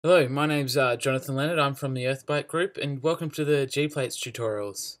Hello, my name's Jonathan Leonard. I'm from the Earthbite group, and welcome to the GPlates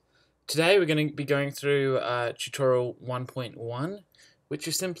tutorials. Today we're going to be going through tutorial 1.1, which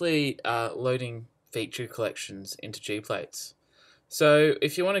is simply loading feature collections into GPlates. So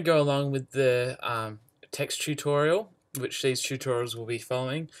if you want to go along with the text tutorial, which these tutorials will be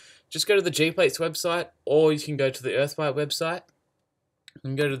following, just go to the GPlates website, or you can go to the Earthbite website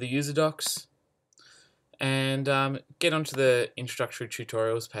and go to the user docs and get onto the introductory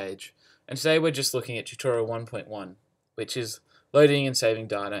tutorials page. And today we're just looking at tutorial 1.1, which is loading and saving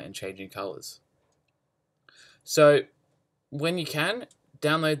data and changing colors. So when you can,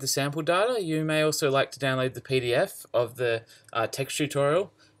 download the sample data. You may also like to download the PDF of the text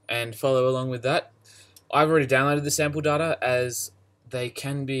tutorial and follow along with that. I've already downloaded the sample data as they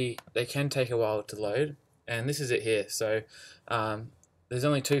can take a while to load, and this is it here. So there's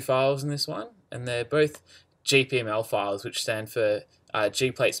only two files in this one, and they're both GPML files, which stand for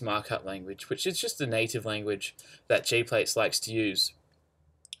GPlates Markup Language, which is just a native language that GPlates likes to use.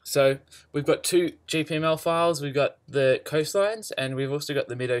 So we've got two GPML files. We've got the coastlines, and we've also got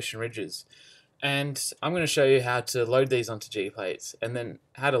the mid-ocean ridges. And I'm going to show you how to load these onto GPlates, and then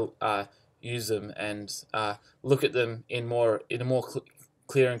how to use them and look at them in a more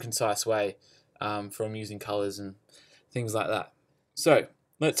clear and concise way from using colors and things like that. So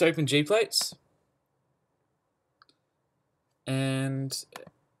let's open GPlates, and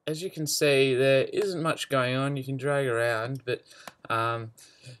as you can see, there isn't much going on. You can drag around, but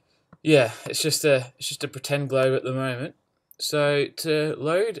yeah, it's just a pretend globe at the moment. So to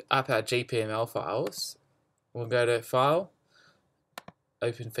load up our GPML files, we'll go to File,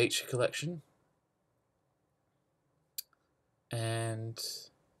 Open Feature Collection, and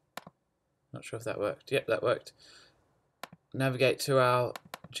not sure if that worked. Yep, that worked. Navigate to our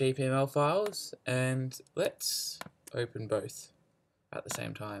GPML files, and let's open both at the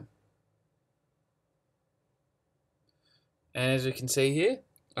same time. And as we can see here,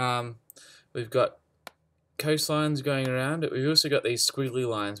 we've got coastlines going around it. We've also got these squiggly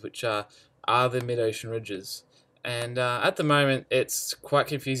lines, which are the mid-ocean ridges. And at the moment, it's quite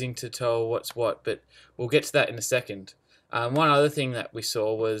confusing to tell what's what, but we'll get to that in a second. One other thing that we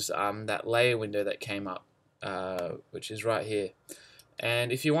saw was that layer window that came up, which is right here.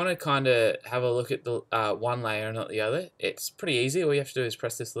 And if you want to kind of have a look at the one layer and not the other, it's pretty easy. All you have to do is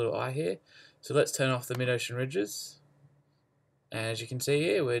press this little eye here. So let's turn off the mid-ocean ridges. And as you can see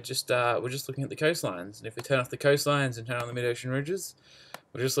here, we're just looking at the coastlines. And if we turn off the coastlines and turn on the mid-ocean ridges,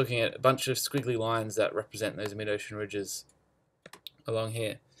 we're just looking at a bunch of squiggly lines that represent those mid-ocean ridges along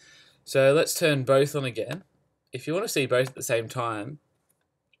here. So let's turn both on again. If you want to see both at the same time,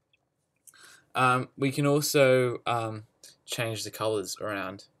 we can also change the colors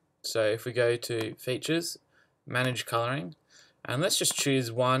around. So if we go to Features, Manage Coloring, and let's just choose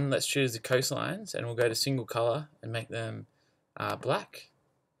one. Let's choose the coastlines, and we'll go to Single Color and make them black.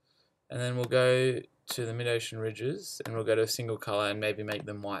 And then we'll go to the mid-ocean ridges, and we'll go to a single color and maybe make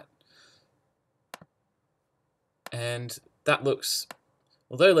them white. And that looks,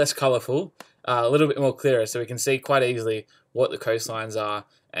 although less colorful, a little bit more clearer, so we can see quite easily what the coastlines are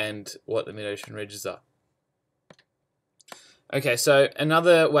and what the mid-ocean ridges are. Okay, so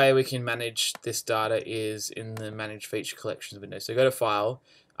another way we can manage this data is in the Manage Feature Collections window. So go to File,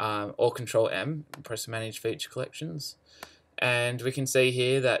 or Control M, and press Manage Feature Collections. And we can see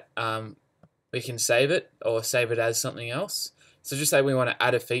here that we can save it or save it as something else. So just say we want to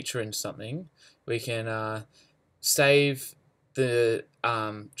add a feature into something, we can save the,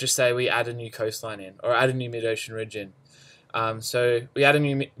 just say we add a new coastline in, or add a new mid-ocean ridge in. So we add a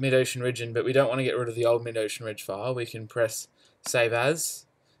new mid-ocean ridge in, but we don't want to get rid of the old mid-ocean ridge file. We can press Save As,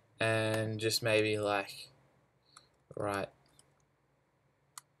 and just maybe like, right,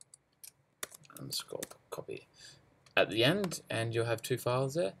 underscore copy at the end, and you'll have two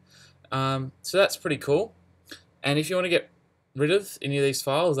files there. So that's pretty cool. And if you want to get rid of any of these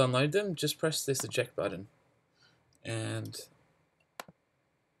files, unload them, just press this eject button. And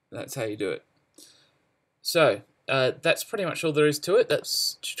that's how you do it. So that's pretty much all there is to it.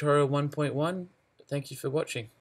 That's tutorial 1.1. Thank you for watching.